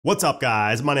What's up,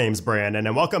 guys? My name's Brandon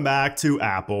and welcome back to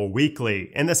Apple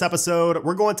Weekly. In this episode,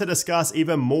 we're going to discuss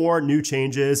even more new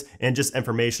changes and just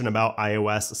information about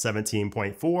iOS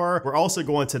 17.4. We're also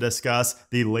going to discuss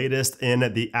the latest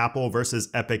in the Apple versus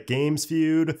Epic Games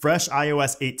feud, fresh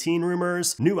iOS 18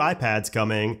 rumors, new iPads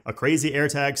coming, a crazy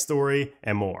AirTags story,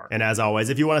 and more. And as always,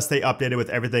 if you want to stay updated with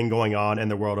everything going on in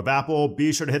the world of Apple,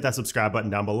 be sure to hit that subscribe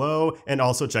button down below and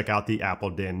also check out the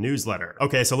Apple Den newsletter.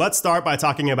 Okay, so let's start by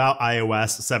talking about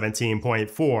iOS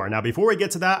 17.4. Now, before we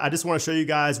get to that, I just want to show you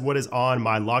guys what is on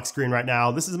my lock screen right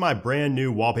now. This is my brand new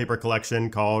wallpaper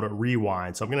collection called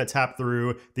Rewind. So I'm going to tap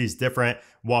through these different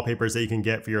wallpapers that you can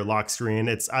get for your lock screen.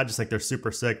 I just think they're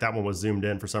super sick. That one was zoomed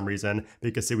in for some reason. But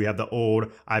you can see we have the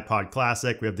old iPod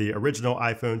Classic, we have the original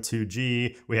iPhone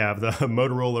 2G, we have the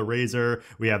Motorola Razr,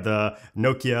 we have the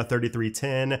Nokia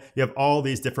 3310. You have all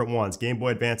these different ones, Game Boy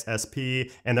Advance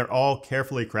SP, and they're all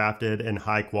carefully crafted and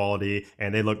high quality,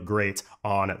 and they look great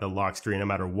on the lock screen no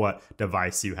matter what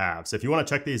device you have. So if you want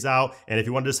to check these out, and if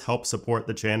you want to just help support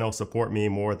the channel, support me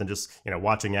more than just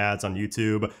watching ads on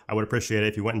YouTube, I would appreciate it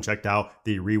if you went and checked out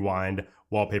the Rewind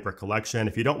wallpaper collection.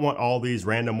 If you don't want all these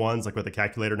random ones like with the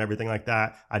calculator and everything like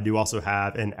that, I do also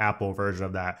have an Apple version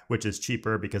of that, which is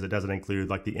cheaper because it doesn't include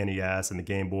like the NES and the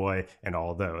Game Boy and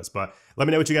all of those. But let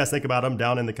me know what you guys think about them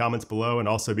down in the comments below, and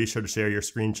also be sure to share your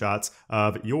screenshots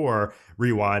of your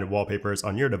Rewind wallpapers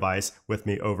on your device with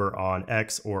me over on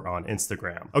X or on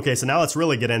Instagram. Okay, so now let's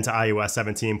really get into iOS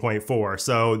 17.4.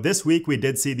 So this week we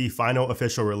did see the final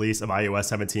official release of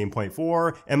iOS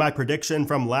 17.4, and my prediction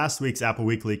from last week's Apple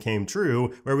Weekly came true,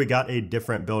 where we got a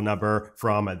different build number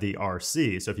from the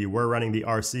RC. So if you were running the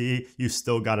RC, you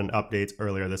still got an update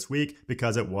earlier this week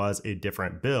because it was a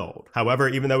different build. However,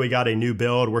 even though we got a new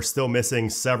build, we're still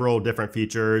missing several different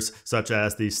features, such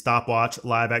as the stopwatch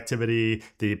live activity.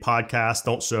 The podcasts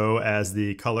don't show as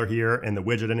the color here in the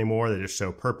widget anymore. They just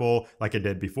show purple like it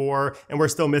did before. And we're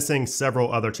still missing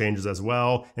several other changes as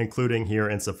well, including here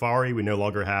in Safari. We no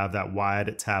longer have that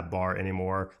wide tab bar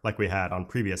anymore like we had on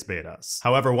previous betas.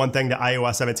 However, one thing that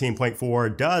iOS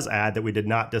 17.4 does add that we did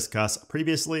not discuss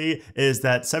previously is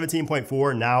that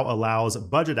 17.4 now allows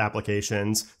budget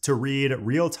applications to read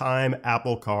real-time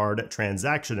Apple Card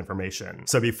transaction information.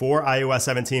 So before iOS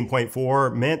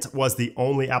 17.4, Mint was the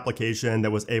only application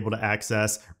that was able to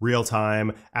access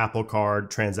real-time Apple Card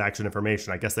transaction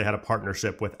information. I guess they had a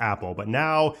partnership with Apple, but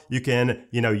now you can,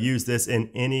 use this in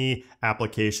any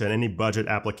application, any budget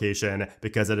application,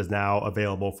 because it is now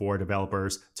available for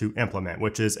developers to implement,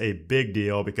 which is a big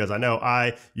deal because I know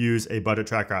I use a budget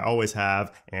tracker, I always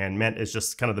have, and Mint is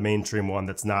just kind of the mainstream one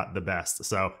that's not the best.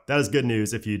 So that is good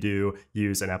news if you do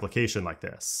use an application like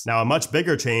this. Now, a much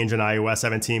bigger change in iOS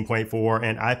 17.4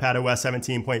 and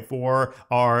iPadOS 17.4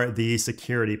 are the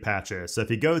security patches. So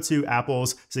if you go to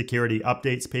Apple's security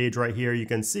updates page right here, you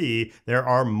can see there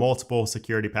are multiple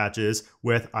security patches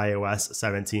with iOS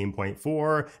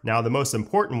 17.4. Now, the most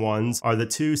important ones are the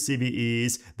two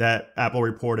CVEs that Apple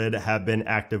reported have been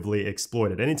actively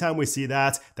exploited. Anytime we see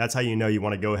that, that's how you know you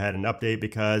want to go ahead and update,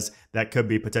 because that could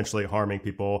be potentially harming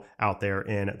people out there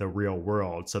in the real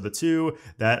world. So the two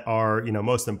that are,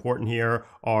 most important here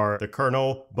are the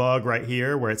kernel bug right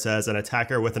here, where it says an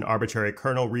attacker with an arbitrary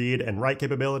kernel read and write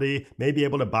capability may be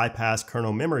able to bypass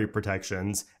kernel memory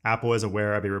protections. Apple is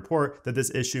aware of a report that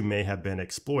this issue may have been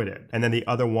exploited. And then the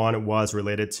other one was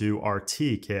related to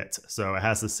RT-Kit. So it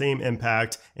has the same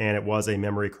impact, and it was a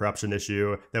memory corruption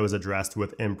issue that was addressed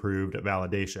with improved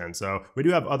validation. So we do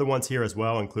have other ones here as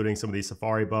well, including some of these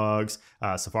Safari bugs,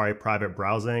 Safari private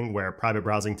browsing, where private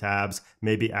browsing tabs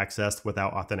may be accessed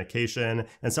without authentication,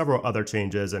 and several other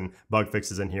changes and bug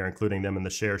fixes in here, including them in the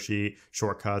share sheet,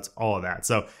 shortcuts, all of that.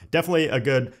 So definitely a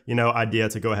good, idea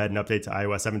to go ahead and update to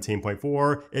iOS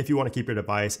 17.4 if you want to keep your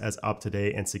device as up to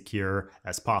date and secure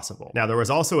as possible. Now, there was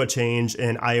also a change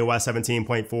in iOS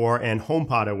 17.4 and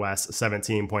HomePod OS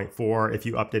 17.4. If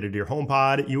you updated your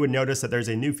HomePod, you would notice that there's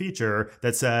a new feature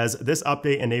that says this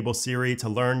update enables Siri to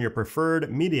learn your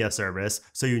preferred media service,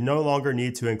 so you no longer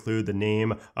need to include the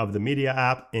name of the media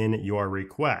app in your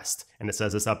request. And it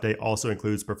says this update also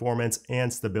includes performance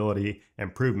and stability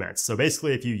improvements. So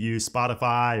basically, if you use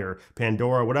Spotify or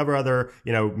Pandora, whatever other,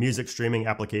 music streaming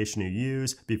application you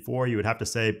use, before you would have to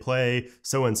say play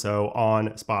so-and-so on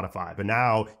Spotify. But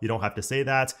now you don't have to say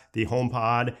that. The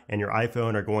HomePod and your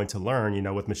iPhone are going to learn,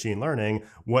 with machine learning,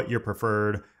 what your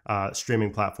preferred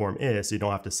streaming platform is, so you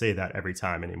don't have to say that every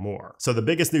time anymore. So the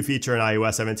biggest new feature in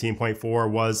iOS 17.4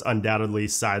 was undoubtedly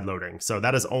sideloading. So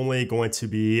that is only going to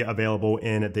be available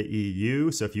in the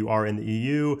EU. So if you are in the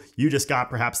EU, you just got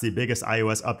perhaps the biggest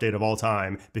iOS update of all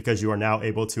time, because you are now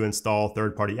able to install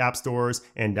third-party app stores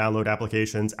and download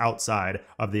applications outside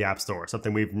of the App Store,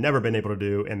 something we've never been able to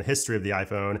do in the history of the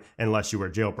iPhone unless you were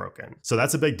jailbroken. So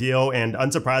that's a big deal, and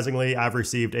unsurprisingly, I've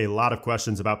received a lot of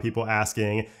questions about people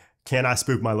asking, can I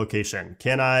spoof my location?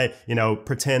 Can I,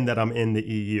 pretend that I'm in the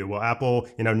EU? Will Apple,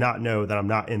 not know that I'm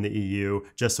not in the EU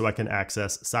just so I can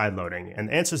access sideloading? And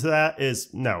the answer to that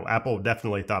is no. Apple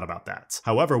definitely thought about that.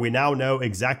 However, we now know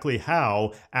exactly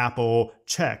how Apple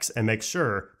checks and makes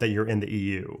sure that you're in the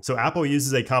EU. So Apple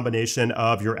uses a combination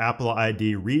of your Apple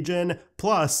ID region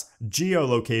plus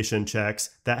geolocation checks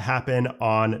that happen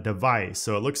on device.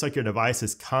 So it looks like your device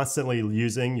is constantly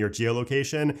using your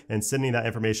geolocation and sending that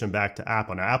information back to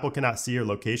Apple. Now, Apple cannot see your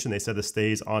location. They said this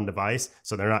stays on device,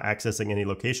 so they're not accessing any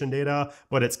location data,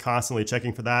 but it's constantly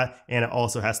checking for that. And it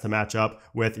also has to match up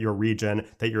with your region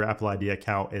that your Apple ID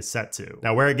account is set to.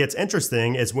 Now, where it gets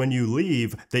interesting is when you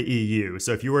leave the EU.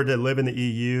 So if you were to live in the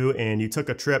EU and you took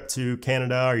a trip to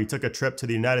Canada, or you took a trip to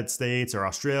the United States or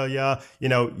Australia,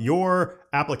 your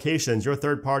applications, your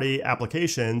third-party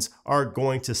applications are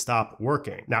going to stop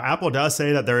working. Now, Apple does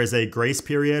say that there is a grace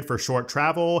period for short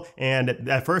travel, and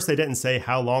at first they didn't say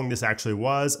how long this actually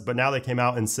was, but now they came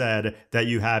out and said that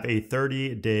you have a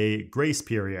 30-day grace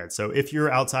period. So if you're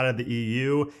outside of the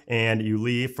EU and you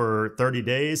leave for 30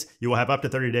 days, you will have up to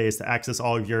 30 days to access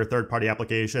all of your third-party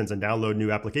applications and download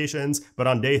new applications. But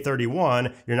on day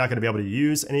 31, you're not going to be able to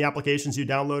use any applications you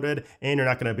downloaded, and you're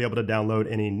not going to be able to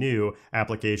download any new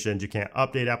applications. You can't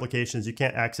update applications. You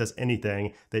can't access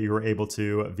anything that you were able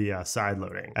to via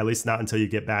sideloading, at least not until you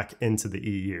get back into the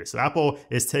EU. So Apple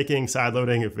is taking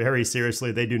sideloading very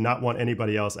seriously. They do not want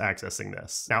anybody else accessing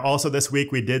this. Now, also this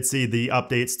week, we did see the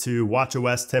updates to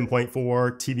watchOS 10.4,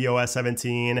 tvOS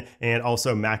 17, and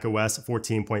also macOS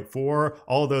 14.4.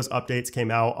 All of those updates came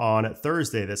out on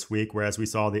Thursday this week, whereas we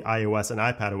saw the iOS and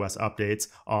iPadOS updates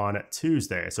on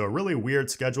Tuesday. So a really weird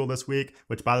schedule this week,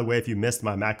 which, by the way, if you missed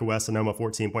my macOS Sonoma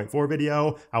 14.4 video,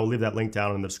 I will leave that link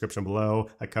down in the description below.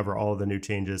 I cover all of the new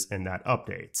changes in that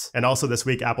update. And also this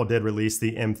week, Apple did release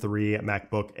the M3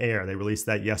 MacBook Air. They released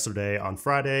that yesterday on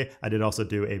Friday. I did also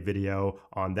do a video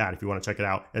on that. If you want to check it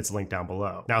out, it's linked down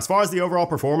below. Now, as far as the overall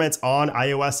performance on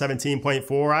iOS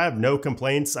 17.4, I have no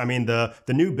complaints. I mean, the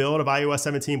new build of iOS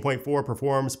 17.4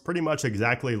 performs pretty much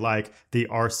exactly like the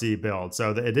RC build.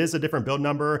 So it is a different build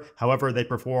number. However, they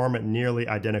perform nearly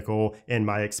identical in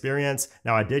my experience.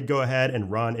 Now, I did go ahead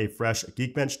and run a fresh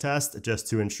Geekbench test just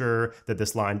to ensure that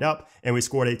this lined up, and we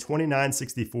scored a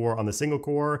 2964 on the single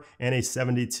core and a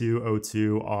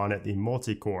 7202 on the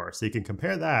multi-core. So you can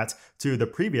compare that to the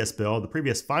previous build, the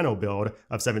previous final build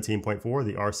of 17.4,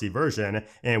 the RC version,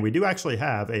 and we do actually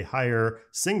have a higher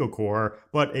single core,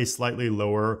 but a slightly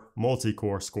lower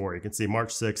multi-core score. You can see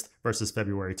March 6th versus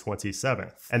February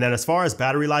 27th. And then as far as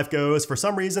battery life goes, for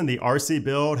some reason, the RC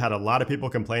build had a lot of people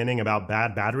complaining about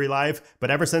bad battery life,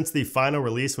 but ever since the final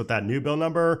release with that new build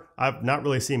number, I've not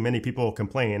really seen many people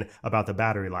complain about the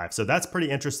battery life. So that's pretty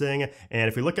interesting. And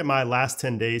if we look at my last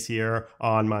 10 days here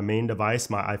on my main device,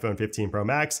 my iPhone 15 Pro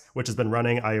Max, which has been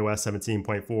running iOS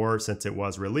 17.4 since it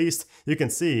was released, you can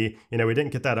see, we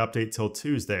didn't get that update till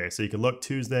Tuesday. So you can look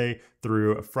Tuesday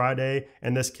through Friday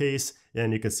in this case,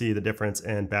 and you can see the difference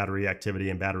in battery activity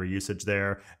and battery usage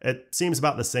there. It seems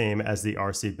about the same as the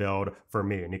RC build for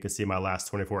me, and you can see my last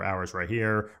 24 hours right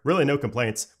here. Really no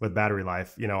complaints with battery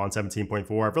life, on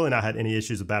 17.4. I've really not had any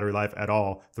issues with battery life at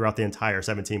all throughout the entire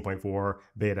 17.4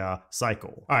 beta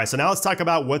cycle. All right, so now let's talk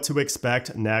about what to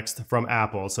expect next from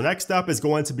Apple. So next up is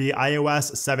going to be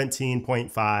iOS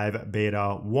 17.5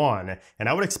 beta 1, and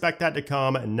I would expect that to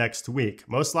come next week,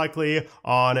 most likely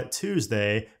on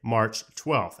Tuesday, March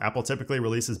 12th. Apple typically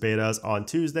releases betas on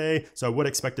Tuesday, so I would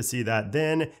expect to see that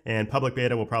then, and public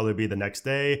beta will probably be the next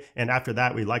day. And after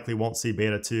that, we likely won't see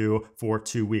beta 2 for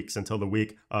 2 weeks until the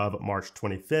week of March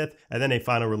 25th, and then a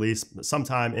final release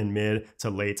sometime in mid to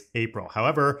late April.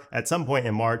 However, at some point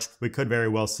in March, we could very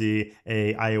well see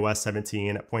a iOS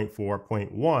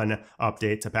 17.4.1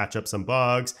 update to patch up some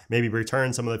bugs, maybe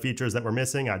return some of the features that we're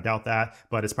missing. I doubt that,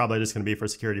 but it's probably just going to be for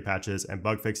security patches and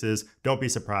bug fixes. Don't be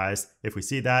surprised if we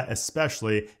see that,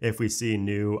 especially if we see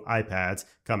new iPads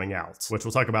coming out, which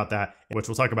we'll talk about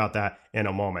that in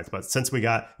a moment. But since we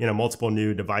got, multiple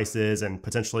new devices and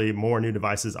potentially more new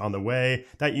devices on the way,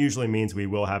 that usually means we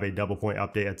will have a double point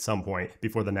update at some point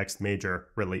before the next major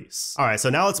release. All right, so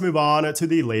now let's move on to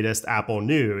the latest Apple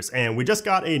news. And we just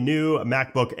got a new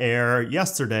MacBook Air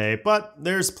yesterday, but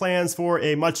there's plans for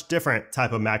a much different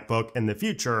type of MacBook in the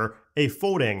future, a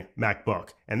folding MacBook.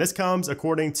 And this comes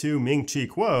according to Ming-Chi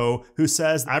Kuo, who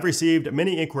says, "I've received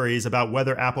many inquiries about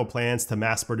whether Apple plans to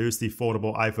mass produce the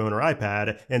foldable iPhone or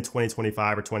iPad in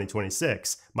 2025 or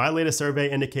 2026. My latest survey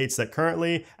indicates that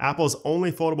currently, Apple's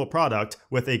only foldable product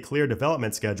with a clear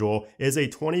development schedule is a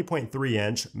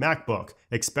 20.3-inch MacBook,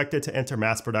 expected to enter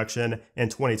mass production in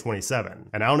 2027.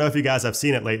 And I don't know if you guys have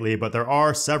seen it lately, but there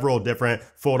are several different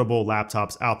foldable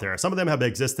laptops out there. Some of them have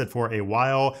existed for a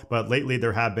while, but lately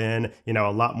there have been,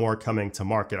 a lot more coming to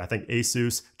market. I think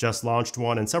Asus just launched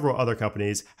one, and several other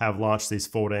companies have launched these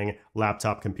folding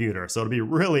laptop computers. So it'll be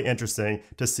really interesting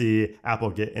to see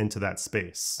Apple get into that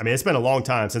space. I mean, it's been a long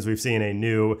time since we've seen a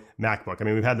new MacBook. I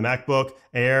mean, we've had the MacBook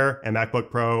Air and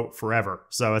MacBook Pro forever.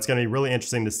 So it's going to be really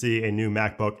interesting to see a new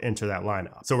MacBook enter that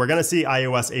lineup. So we're going to see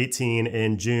iOS 18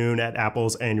 in June at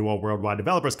Apple's annual Worldwide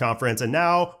Developers Conference. And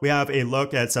now we have a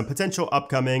look at some potential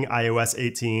upcoming iOS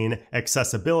 18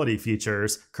 accessibility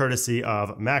features, courtesy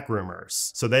of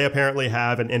MacRumors. So they apparently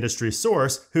have an industry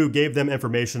source who gave them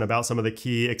information about some of the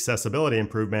key accessibility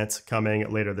improvements coming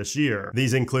later this year.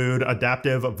 These include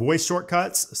adaptive voice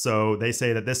shortcuts. So they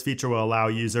say that this feature will allow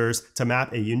users to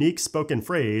map a unique spoken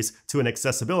phrase to an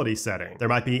accessibility setting. There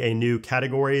might be a new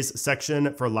categories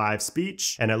section for live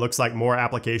speech, and it looks like more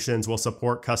applications will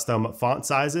support custom font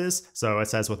sizes. So it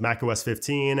says with macOS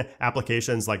 15,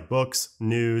 applications like books,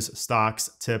 news, stocks,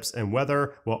 tips, and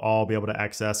weather will all be able to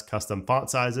access custom font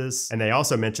sizes. And they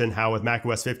also mentioned how with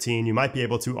macOS 15, you might be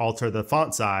able to alter the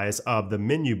font size of the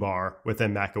menu bar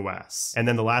within macOS. And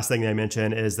then the last thing they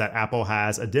mentioned is that Apple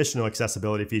has additional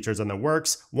accessibility features in the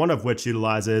works, one of which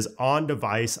utilizes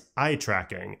on-device eye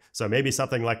tracking. So maybe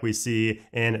something like we see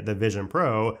in the Vision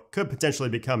Pro could potentially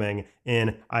be coming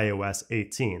in iOS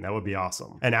 18. That would be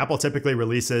awesome. And Apple typically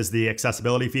releases the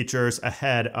accessibility features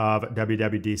ahead of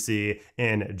WWDC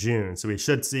in June. So we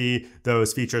should see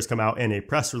those features come out in a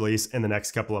press release in the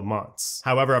next couple of months.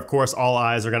 However, of course, all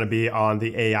eyes are going to be on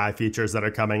the AI features that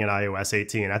are coming in iOS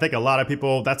 18. I think a lot of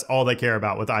people, that's all they care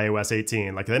about with iOS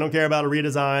 18. Like, they don't care about a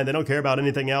redesign. They don't care about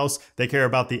anything else. They care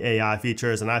about the AI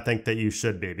features. And I think that you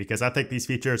should be, because I think these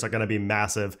features are going to be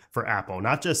massive for Apple,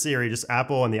 not just Siri, just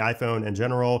Apple and the iPhone in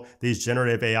general. These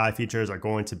generative AI features are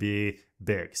going to be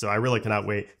big. So I really cannot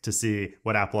wait to see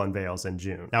what Apple unveils in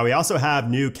June. Now, we also have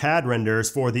new CAD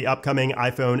renders for the upcoming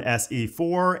iPhone SE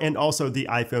 4 and also the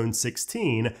iPhone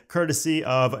 16, courtesy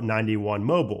of 91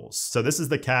 Mobiles. So this is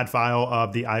the CAD file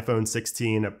of the iPhone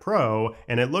 16 Pro,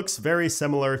 and it looks very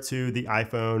similar to the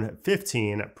iPhone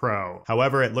 15 Pro.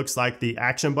 However, it looks like the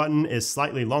action button is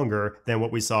slightly longer than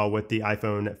what we saw with the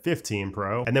iPhone 15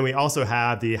 Pro. And then we also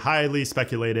have the highly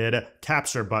speculated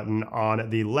capture button on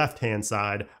the left-hand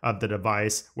side of the device,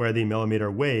 where the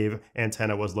millimeter wave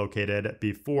antenna was located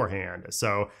beforehand.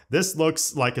 So this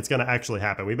looks like it's going to actually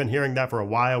happen. We've been hearing that for a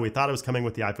while. We thought it was coming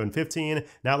with the iPhone 15.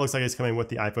 Now it looks like it's coming with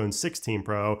the iPhone 16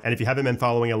 Pro. And if you haven't been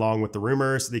following along with the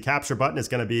rumors, the capture button is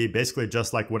going to be basically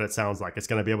just like what it sounds like. It's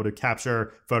going to be able to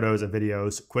capture photos and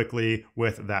videos quickly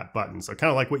with that button. So kind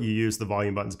of like what you use the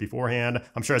volume buttons beforehand.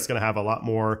 I'm sure it's going to have a lot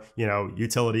more,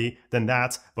 utility than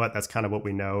that, but that's kind of what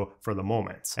we know for the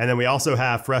moment. And then we also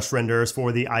have fresh renders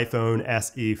for the iPhone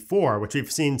SE 4, which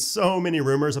we've seen so many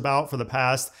rumors about for the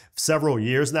past several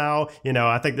years now.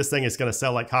 I think this thing is going to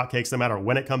sell like hotcakes no matter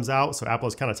when it comes out. So Apple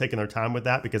is kind of taking their time with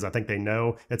that, because I think they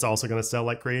know it's also going to sell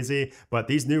like crazy. But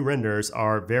these new renders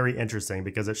are very interesting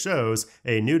because it shows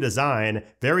a new design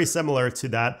very similar to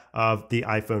that of the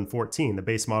iPhone 14, the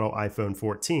base model iPhone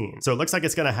 14. So it looks like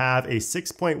it's going to have a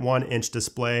 6.1-inch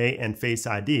display and Face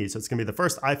ID. So it's going to be the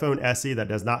first iPhone SE that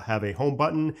does not have a home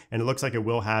button, and it looks like it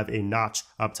will have a notch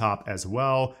up top as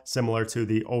well, similar to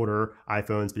the older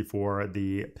iPhones before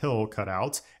the pill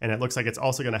cutout. And it looks like it's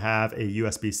also going to have a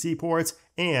USB-C port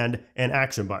and an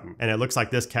action button. And it looks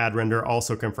like this CAD render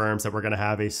also confirms that we're going to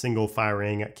have a single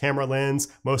firing camera lens,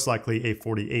 most likely a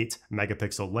 48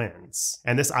 megapixel lens.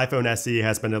 And this iPhone SE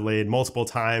has been delayed multiple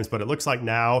times, but it looks like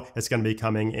now it's going to be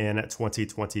coming in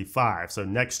 2025. So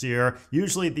next year.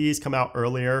 Usually these come out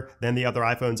earlier than the other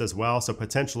iPhones as well, so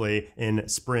potentially in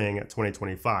spring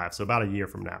 2025, so about a year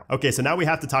from now. Okay, so now we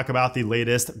have to talk about the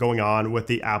latest going on with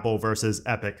the Apple versus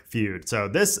Epic feud. So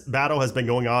this battle has been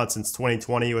going on since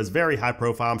 2020. It was very high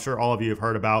profile. I'm sure all of you have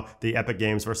heard about the Epic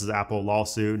Games versus Apple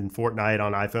lawsuit and Fortnite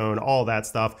on iPhone, all that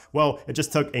stuff. Well, it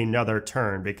just took another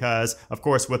turn because, of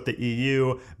course, with the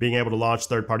EU being able to launch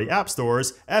third-party app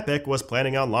stores, Epic was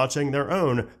planning on launching their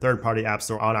own third-party app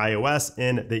store on iOS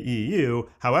in the EU.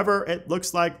 However, it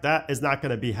looks like that is not going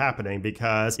to be happening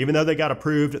because even though they got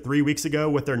approved 3 weeks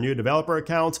ago with their new developer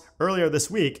account, earlier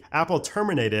this week, Apple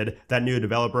terminated that new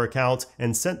developer account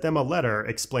and sent them a letter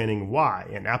explaining why.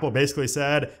 And Apple basically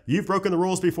said, you've broken the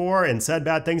rules before and said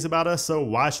bad things about us, so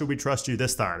why should we trust you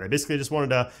this time? They basically just wanted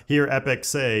to hear Epic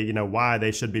say, why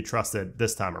they should be trusted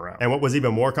this time around. And what was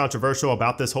even more controversial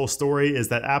about this whole story is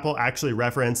that Apple actually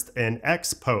referenced an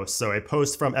X post. So a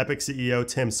post from Epic CEO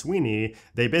Tim Sweeney.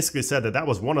 They basically said that that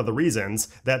was one of the reasons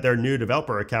that their new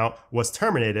developer account was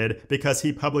terminated because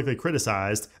he publicly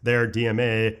criticized their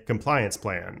DMA compliance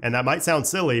plan. And that might sound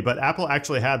silly, but Apple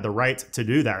actually had the right to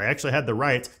do that. They actually had the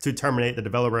right to terminate the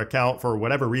developer account for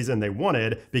whatever reason they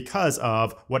wanted because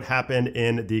of what happened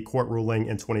in the court ruling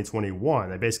in 2021.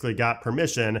 They basically got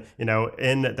permission,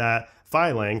 in that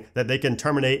filing that they can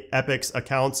terminate Epic's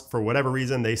accounts for whatever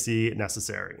reason they see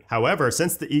necessary. However,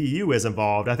 since the EU is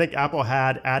involved, I think Apple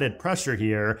had added pressure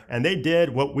here, and they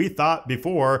did what we thought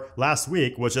before last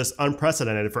week was just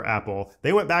unprecedented for Apple.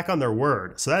 They went back on their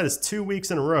word. So that is 2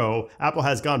 weeks in a row, Apple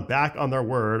has gone back on their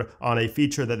word on a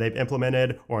feature that they've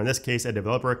implemented, or in this case, a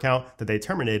developer account that they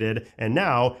terminated, and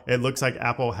now it looks like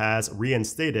Apple has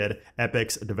reinstated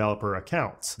Epic's developer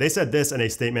accounts. They said this in a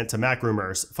statement to Mac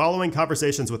Rumors: following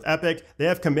conversations with Epic, they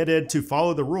have committed to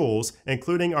follow the rules,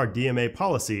 including our DMA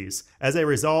policies. As a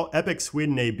result, Epic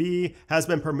Sweden AB has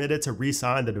been permitted to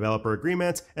re-sign the developer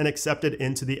agreement and accepted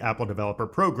into the Apple Developer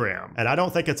Program. And I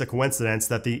don't think it's a coincidence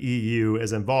that the EU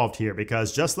is involved here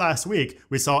because just last week,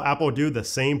 we saw Apple do the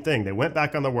same thing. They went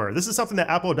back on their word. This is something that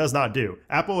Apple does not do.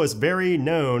 Apple is very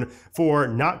known for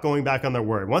not going back on their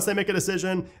word. Once they make a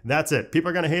decision, that's it.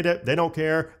 People are going to hate it. They don't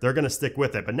care. They're going to stick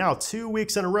with it. But now 2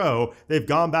 weeks in a row, they've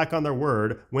gone back on their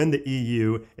word when the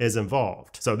EU is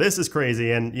involved. So this is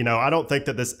crazy. And, I don't think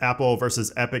that this Apple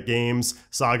versus Epic Games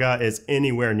saga is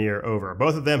anywhere near over.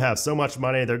 Both of them have so much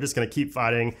money. They're just going to keep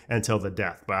fighting until the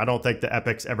death. But I don't think the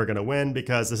Epic's ever going to win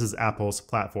because this is Apple's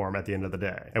platform at the end of the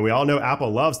day. And we all know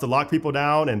Apple loves to lock people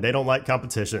down and they don't like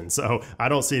competition. So I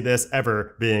don't see this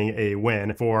ever being a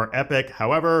win for Epic.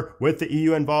 However, with the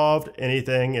EU involved,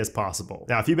 anything is possible.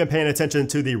 Now, if you've been paying attention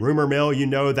to the rumor mill, you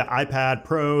know that iPad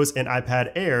Pros and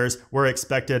iPad Airs were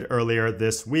expected earlier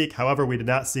this week. However, we did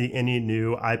not see any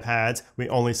new iPads. We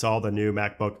only saw the new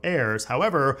MacBook Airs.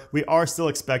 However, we are still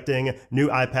expecting new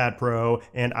iPad Pro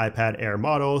and iPad Air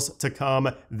models to come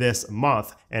this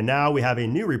month. And now we have a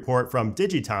new report from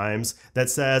DigiTimes that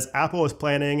says Apple is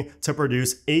planning to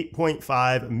produce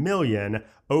 8.5 million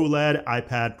OLED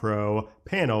iPad Pro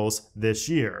panels this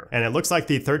year. And it looks like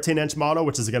the 13-inch model,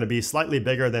 which is going to be slightly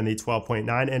bigger than the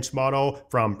 12.9-inch model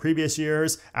from previous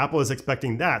years, Apple is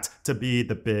expecting that to be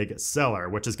the big seller,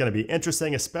 which is going to be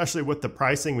interesting, especially with the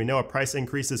pricing. We know a price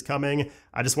increase is coming.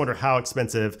 I just wonder how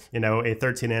expensive, a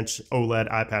 13-inch OLED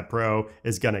iPad Pro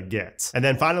is going to get. And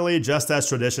then finally, just as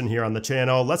tradition here on the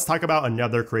channel, let's talk about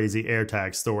another crazy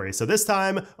AirTag story. So this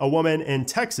time, a woman in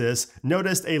Texas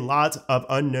noticed a lot of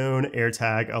unknown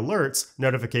AirTag alerts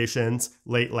notifications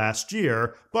late last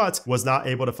year, but was not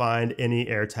able to find any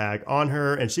AirTag on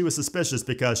her, and she was suspicious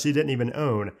because she didn't even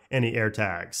own any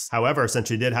AirTags. However, since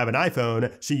she did have an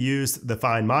iPhone, she used the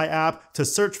Find My app to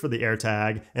search for the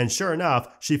AirTag, and sure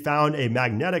enough, she found a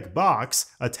magnetic box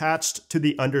attached to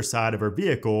the underside of her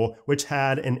vehicle, which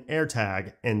had an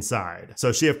AirTag inside.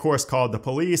 So she, of course, called the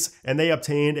police, and they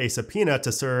obtained a subpoena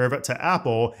to serve to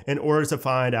Apple in order to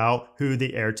find out who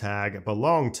the AirTag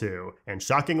belonged to. And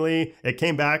shockingly, it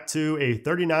came back to a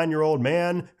 39-year-old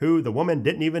man who the woman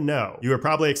didn't even know. You were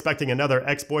probably expecting another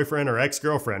ex-boyfriend or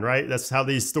ex-girlfriend, right? That's how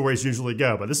these stories usually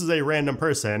go, but this is a random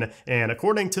person, and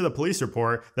according to the police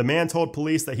report, the man told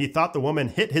police that he thought the woman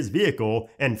hit his vehicle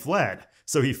and fled.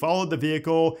 So he followed the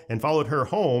vehicle and followed her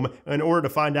home in order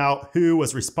to find out who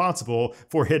was responsible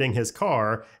for hitting his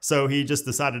car. So he just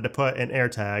decided to put an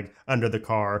AirTag under the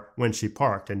car when she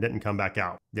parked and didn't come back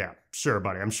out. Yeah, sure,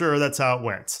 buddy. I'm sure that's how it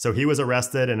went. So he was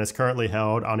arrested and is currently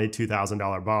held on a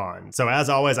 $2,000 bond. So as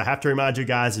always, I have to remind you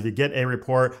guys, if you get a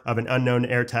report of an unknown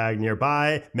AirTag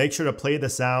nearby, make sure to play the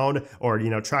sound or,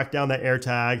 track down that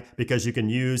AirTag because you can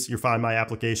use your Find My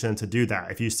application to do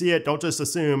that. If you see it, don't just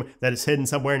assume that it's hidden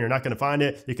somewhere and you're not going to find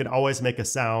it. You can always make a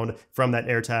sound from that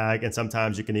AirTag, and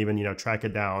sometimes you can even, track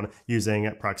it down using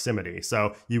proximity.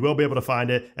 So you will be able to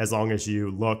find it as long as you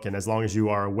look and as long as you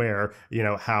are aware,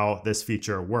 how this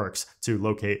feature works to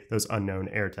locate those unknown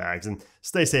AirTags. And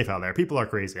stay safe out there. People are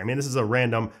crazy. I mean, this is a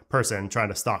random person trying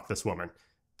to stalk this woman.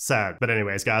 Sad. But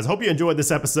anyways, guys, I hope you enjoyed this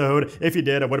episode. If you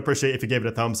did, I would appreciate if you gave it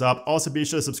a thumbs up. Also, be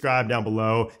sure to subscribe down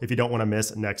below if you don't want to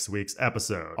miss next week's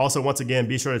episode. Also, once again,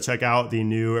 be sure to check out the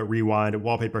new Rewind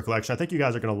wallpaper collection. I think you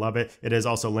guys are going to love it. It is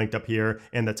also linked up here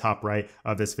in the top right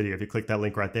of this video. If you click that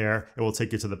link right there, it will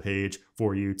take you to the page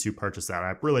for you to purchase that.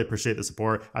 I really appreciate the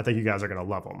support. I think you guys are going to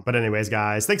love them. But anyways,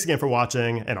 guys, thanks again for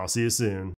watching, and I'll see you soon.